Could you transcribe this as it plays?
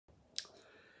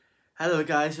Hello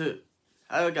guys on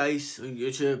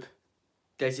YouTube.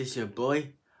 This is your boy,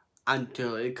 and to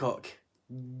Laycock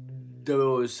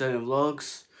 007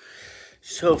 vlogs.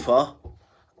 So far,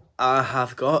 I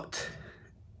have got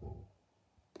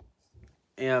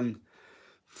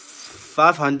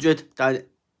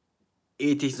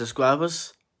 580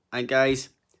 subscribers, and guys,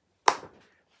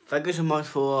 thank you so much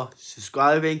for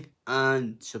subscribing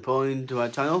and supporting to our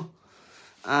channel.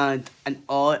 And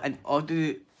all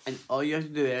you have to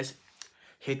do is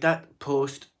hit that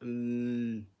post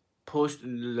notification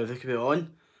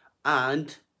on,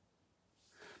 and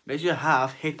make sure you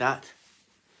have hit that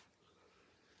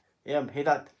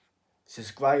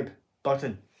subscribe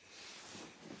button.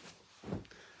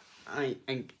 And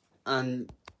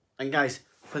guys,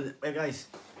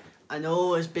 I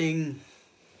know it's been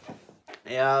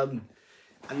I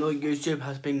know YouTube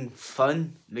has been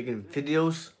fun making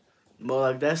videos more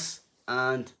like this,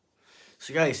 and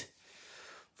so guys,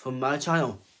 from my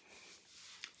channel,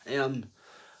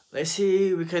 let's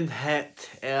see we can hit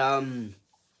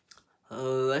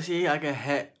let's see I can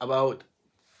hit about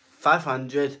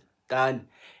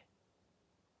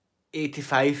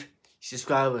 585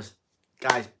 subscribers.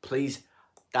 Guys, please,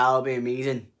 that'll be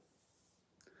amazing.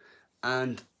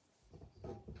 And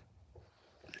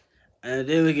I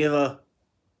do want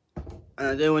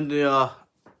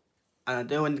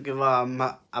to give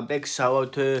a big shout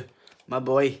out to my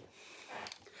boy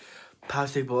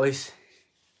Patrick Boyce.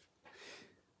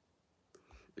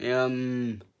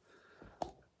 He's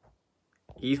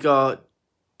got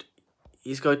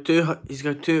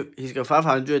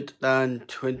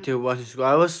 521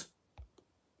 subscribers.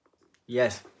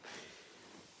 Yes.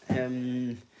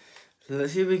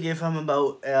 Let's see if we give him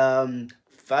about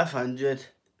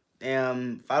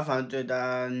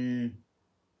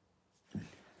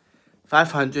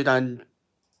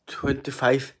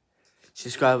 525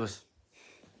 subscribers.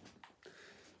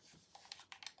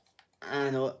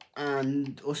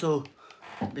 And also,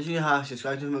 make sure you have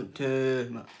subscribed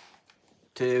to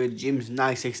James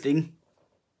 916.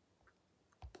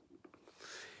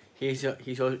 He's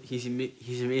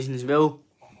amazing as well.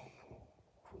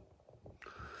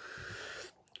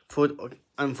 For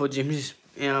James,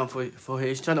 for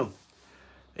his channel,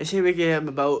 let's say we get him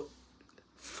about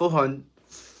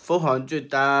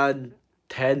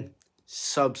 410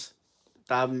 subs.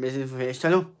 That'd be amazing for his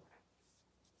channel.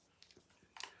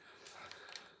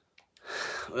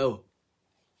 Well,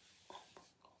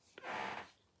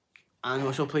 and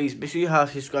also please make sure you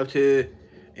have subscribed to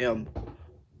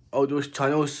all those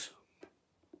channels.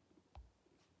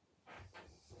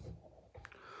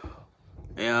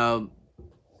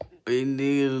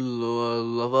 Bendy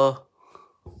Lover,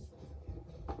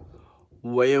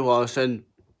 William McCann,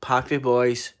 Patrick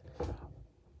Boyce,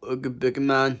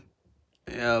 Ogrebogeyman,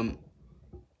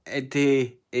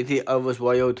 Jt Others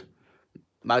Wild,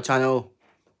 my channel,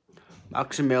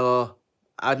 Maxo Miller,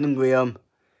 Adam Graham,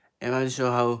 Ayman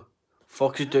Sohail,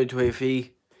 Foxy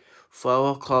 23,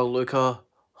 Flower Claw Luka,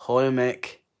 Holly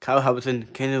Mick, Kian Hamilton,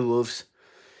 Kian Loves,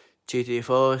 Jt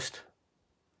Forrest,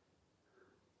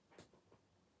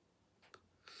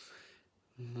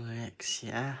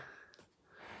 Lexah,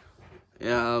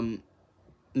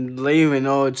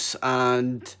 Reynolds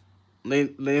and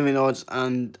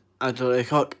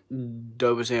Laycock,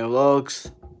 Double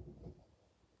vlogs,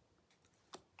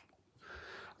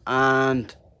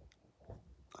 and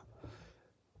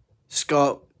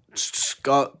Scott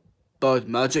Bird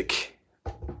Magic.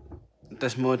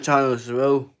 There's more channels as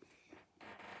well.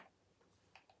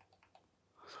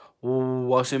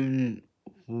 Wasn't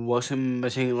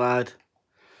missing lad.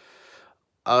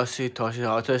 Artsy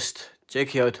artist.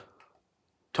 Check out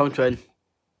Tom Twin,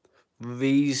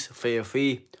 Reece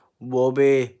 33,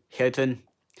 Robbie Hearton,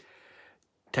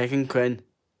 Teigan Quinn,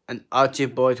 and Achi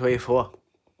Boy 24.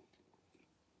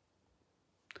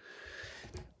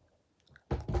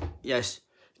 Yes.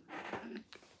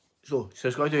 So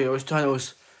subscribe to those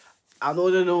channels. I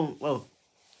don't know. Well,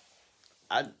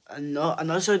 I'm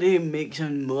not sure they make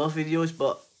some more videos,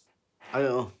 but I don't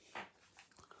know.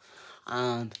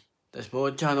 And there's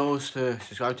more channels to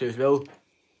subscribe to as well.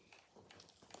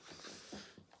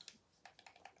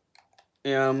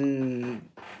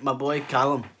 My boy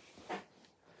Callum.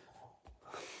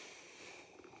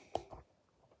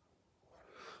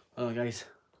 Oh guys.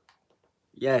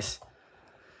 Yes.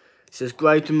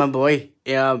 Subscribe to my boy.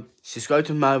 Subscribe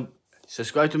to my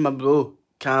bro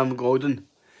Cam Golden.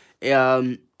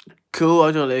 Cool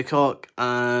out of Laycock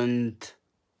and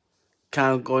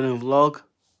Cam Golden vlog.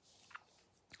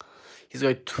 He's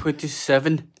got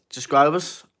 27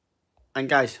 subscribers. And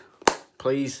guys,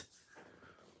 please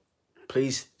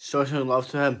show some love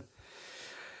to him.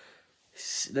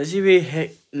 let's say we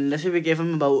give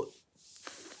him about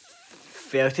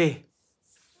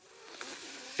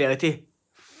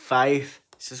 35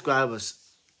 subscribers.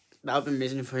 That would be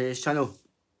amazing for his channel.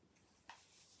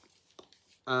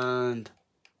 And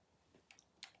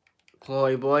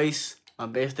Chloe Boyce, my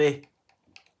birthday.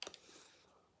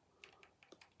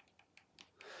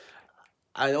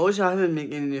 I also haven't been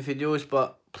making any videos,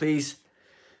 but please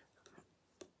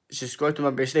subscribe to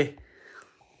my birthday.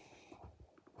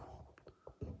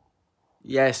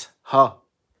 Yes, her.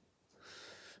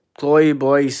 Chloe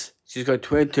Boyce. She's got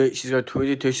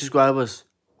 22 subscribers.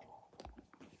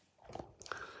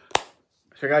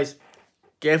 So guys,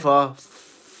 give her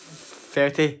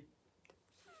 30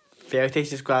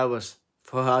 subscribers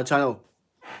for her channel.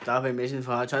 That'd be amazing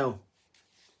for her channel.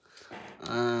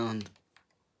 And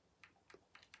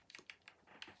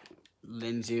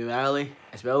Lindsay Riley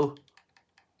as well.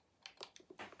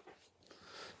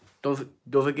 Don't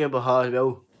forget about her as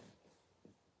well.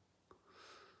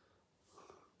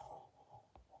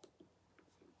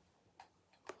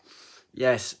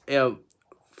 Yes,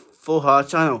 for her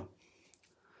channel.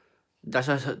 That's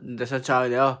a channel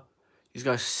there. He's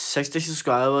got 60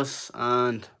 subscribers,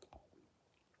 and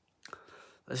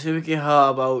let's see if we get her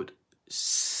about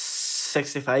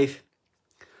 65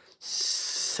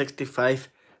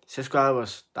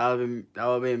 subscribers. That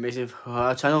would be amazing for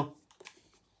her channel.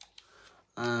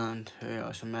 And who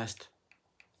else I missed?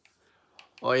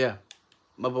 Oh yeah,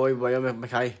 my boy William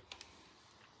McCann.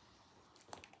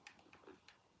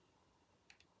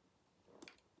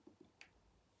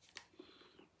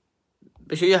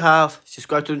 Make sure you have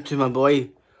subscribed to my boy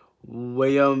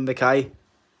William McCann.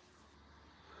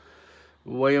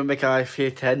 William McCann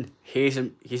 310.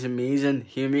 He's amazing.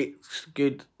 He makes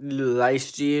good live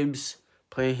streams,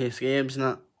 playing his games and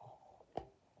that.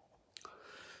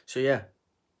 So yeah,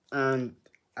 and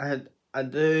I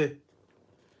do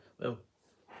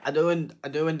want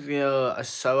to give a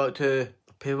shout out to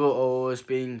people always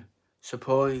being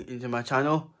supporting into my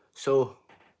channel. So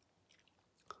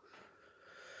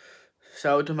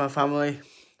shout out to my family,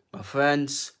 my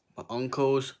friends, my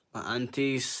uncles, my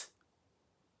aunties,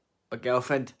 my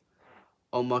girlfriend,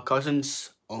 all my cousins,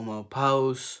 all my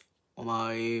pals, all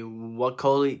my work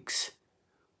colleagues,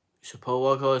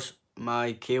 support workers,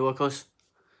 my care workers,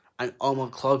 and all my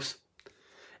clubs.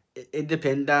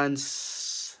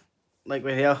 Independence, like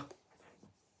right here.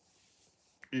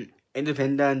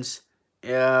 Independence,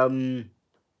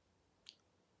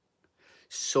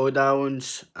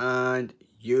 showdowns, and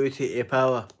Jt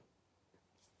Power.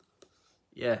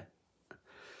 Yeah.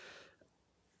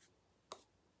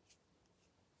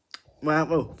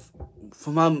 Well,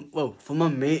 for my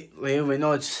mate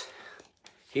Reynolds,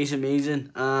 he's amazing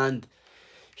and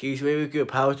he's very good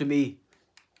pal to me.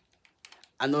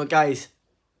 I know guys,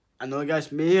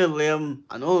 me and Liam,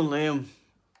 I know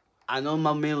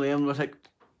my mate Liam looks like,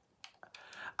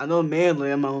 I know me and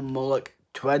Liam are more like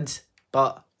twins,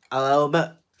 but a little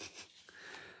bit.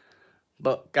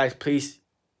 But guys, please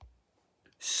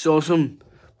show some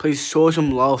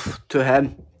love to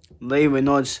him,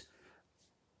 Reynolds.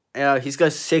 He's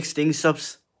got 16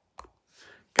 subs.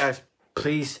 Guys,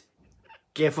 please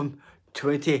give him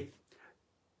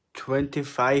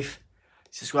 25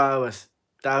 subscribers.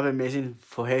 That would be amazing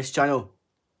for his channel.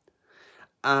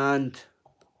 And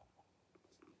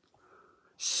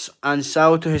shout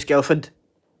out to his girlfriend.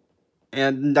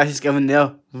 And that's his girlfriend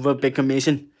there, with big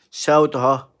amazing. Shout out to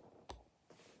her.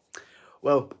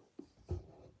 Well,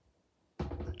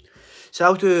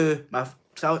 shout out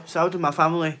to my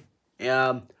family,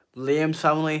 Liam's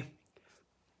family,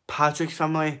 Patrick's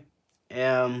family,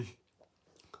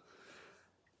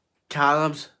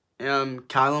 Callum's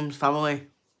family,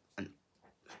 and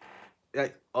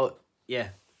I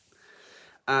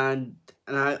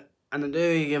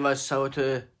do give a shout out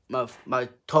to my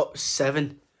top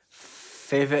 7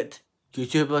 favorite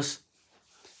YouTubers.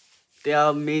 They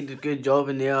all made a good job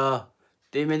in their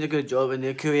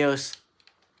careers.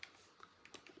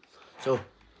 So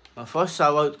my first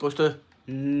shout out goes to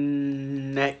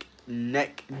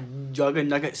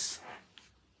Mcjuggernuggets.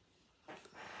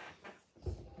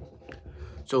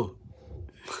 So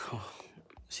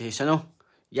see his channel?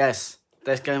 Yes,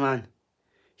 this guy, man.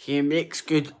 He makes a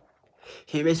good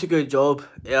job.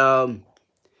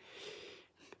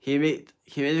 He made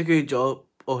a good job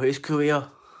of his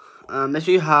career. Make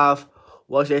sure you have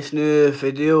watched this new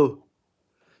video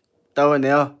down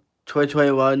there,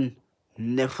 2021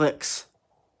 Netflix.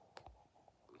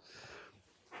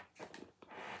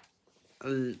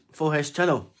 For his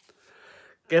channel.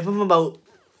 Give him about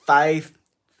 5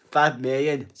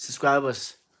 million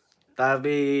subscribers. That'll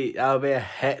be a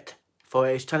hit for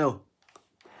his channel.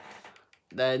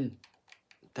 Then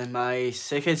my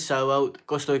second shout out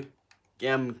goes to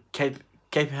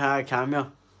keep her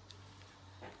camera.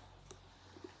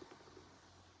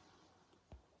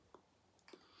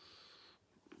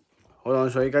 Hold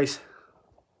on, sorry guys.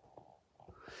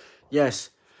 Yes.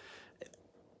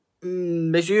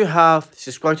 Make sure you have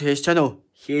subscribed to his channel.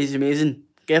 He is amazing.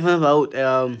 Give him about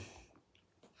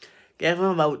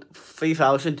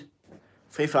 3,000.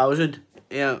 3,000.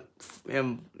 Yeah.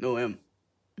 3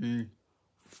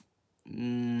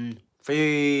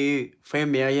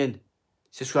 million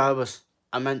subscribers.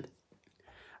 I meant.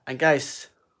 And guys,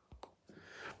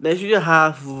 make sure you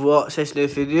have watched this new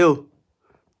video.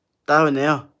 Down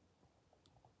there,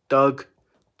 Doug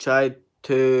tried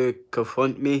to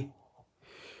confront me.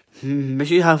 Make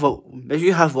sure you have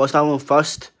watched that one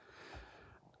first.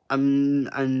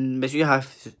 And make sure you have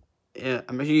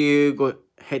make sure you go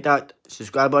hit that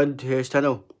subscribe button to his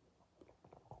channel.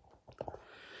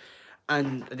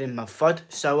 And then my third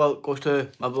shout out goes to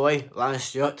my boy Lance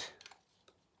Stewart.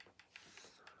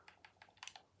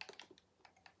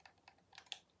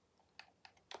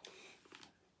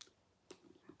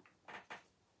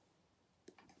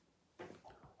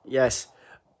 Yes,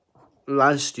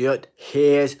 Lance Stewart,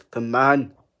 he is the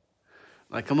man.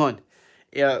 Like, come on.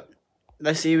 Yeah,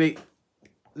 let's see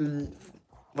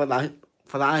for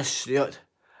Lance Stewart.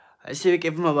 Let's see we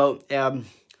give him about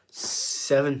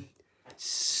 7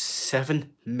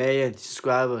 million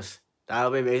subscribers.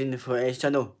 That'll be amazing for his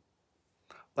channel.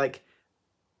 Like,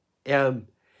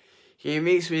 he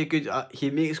makes really good. He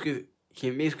makes good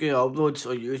uploads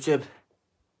on YouTube.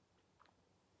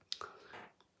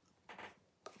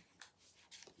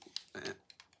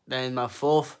 Then my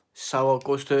fourth shout out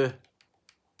goes to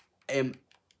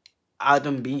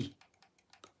Adam B.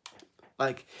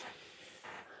 Like,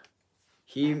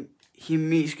 he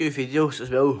makes good videos as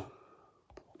well.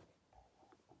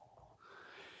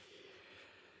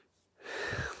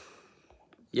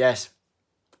 Yes,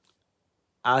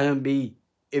 Adam B,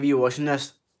 if you're watching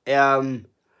this, I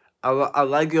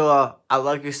like your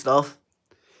stuff.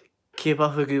 Keep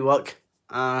up the good work,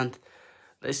 and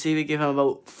let's see if we give him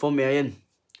about 4 million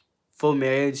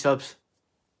subs.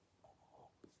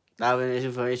 That would be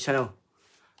amazing for his channel.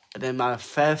 And then my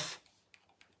fifth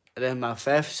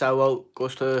shout out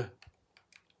goes to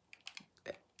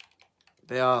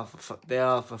they are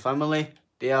for family.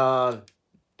 They are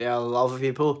lovely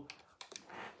people.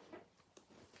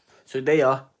 So they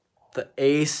are the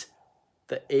Ace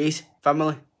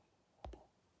family.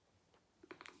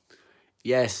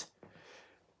 Yes,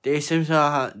 they seem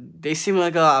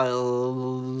like a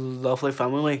lovely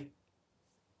family.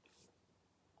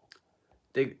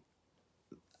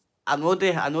 I know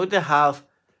they have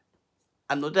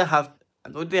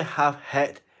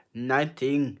hit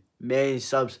 19 million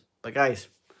subs, but guys,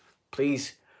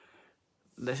 please,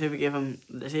 let's say we give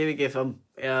them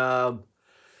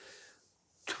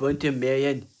 20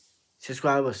 million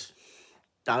subscribers.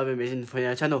 That would be amazing for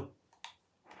your channel.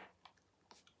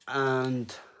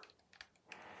 And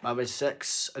my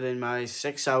sixth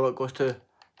shout out goes to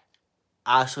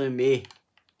Ashley May.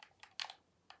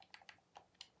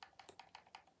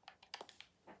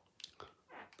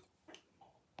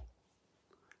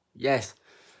 Yes,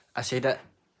 I said that.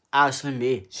 Ashley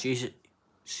May, he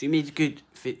makes good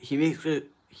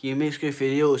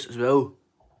videos as well.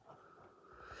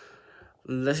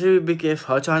 Let's say we give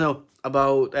her channel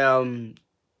about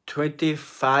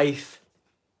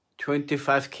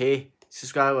 25k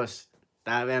subscribers.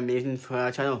 That would be amazing for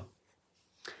our channel.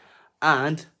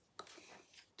 And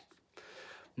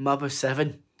number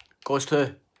 7 goes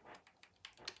to,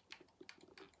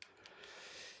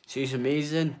 she's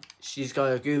amazing. He's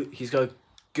got a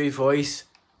good voice.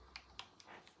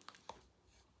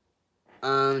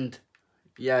 And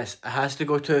yes, it has to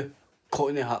go to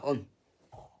Courtney Hadwin.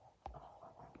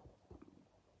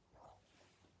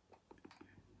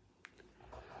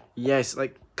 Yes,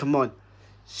 like, come on.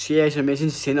 She is an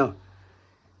amazing singer.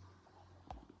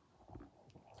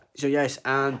 So yes,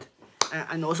 and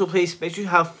also please make sure you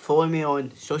have follow me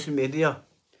on social media.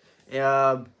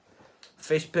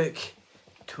 Facebook,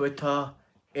 Twitter,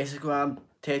 Instagram,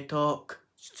 TikTok,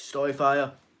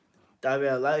 Storyfire. That will be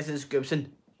a link in the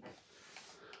description.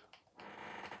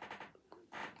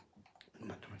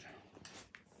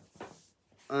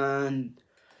 And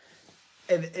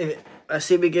if I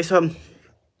see we get some,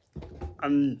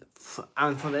 and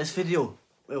for this video,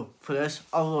 well, for this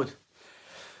upload,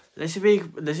 let's see we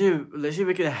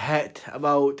can hit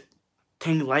about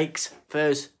 10 likes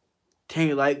first.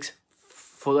 10 likes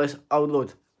for this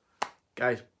upload,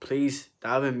 guys. Please,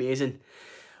 that would be amazing.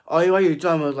 All you want to do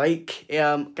a like,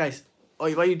 guys. All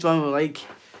you want to do a like,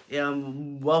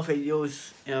 what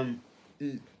videos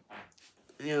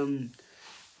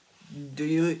do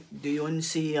you want to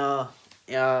see a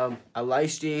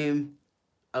live stream,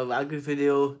 a language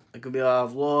video? It could be a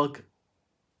vlog.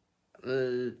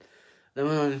 Let me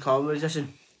know in the comment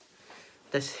section.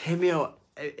 Just hit me up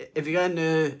if you got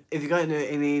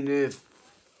any new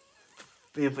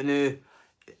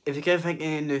if you can think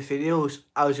any new videos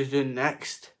I was just doing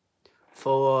next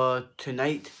for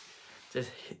tonight. Just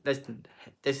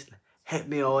hit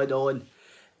me on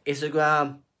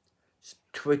Instagram,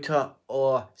 Twitter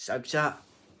or Snapchat.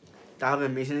 That would be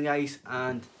amazing, guys.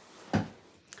 And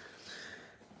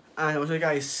also,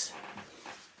 guys,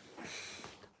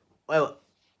 well,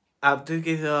 I have to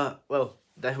give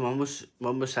this one was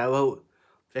shout out.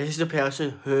 This is the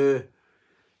person who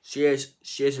she is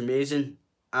amazing,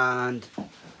 and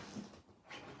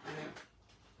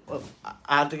well,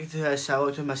 I have to give a shout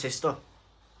out to my sister,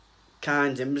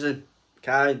 Kian Hamilton.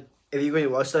 Kian, if you're going to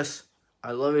watch this,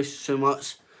 I love you so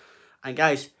much. And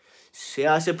guys, she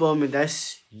has support me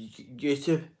this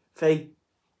YouTube thing.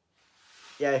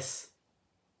 Yes.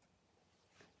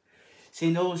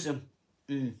 She knows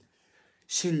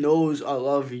she knows I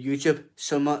love YouTube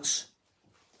so much.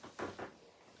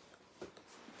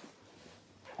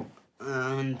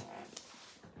 And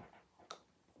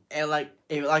if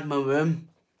you like my room,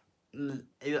 if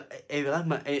you like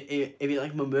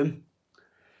my room,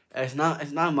 it's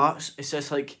not much. It's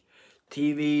just like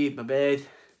TV, my bed,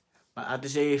 my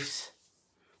adhesives,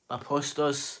 my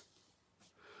posters,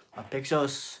 my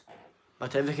pictures, my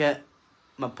certificate,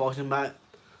 my boxing bag,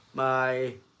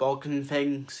 my boxing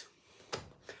things,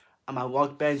 and my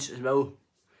workbench as well,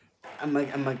 and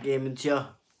my gaming chair,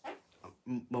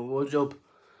 my wardrobe.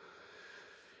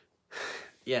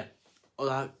 Yeah, all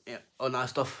that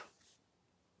stuff.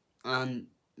 And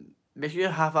make sure you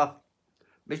have an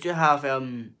amazing,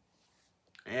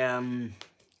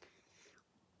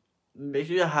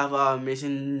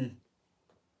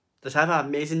 just have an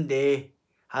amazing day,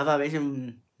 have an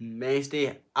amazing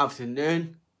Wednesday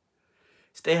afternoon.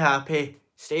 Stay happy,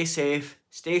 stay safe,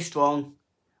 stay strong,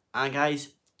 and guys,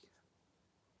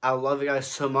 I love you guys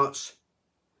so much.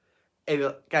 If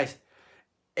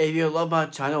you love my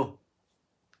channel,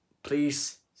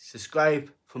 please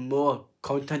subscribe for more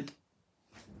content.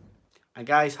 And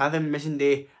guys, have an amazing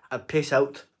day and peace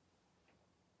out.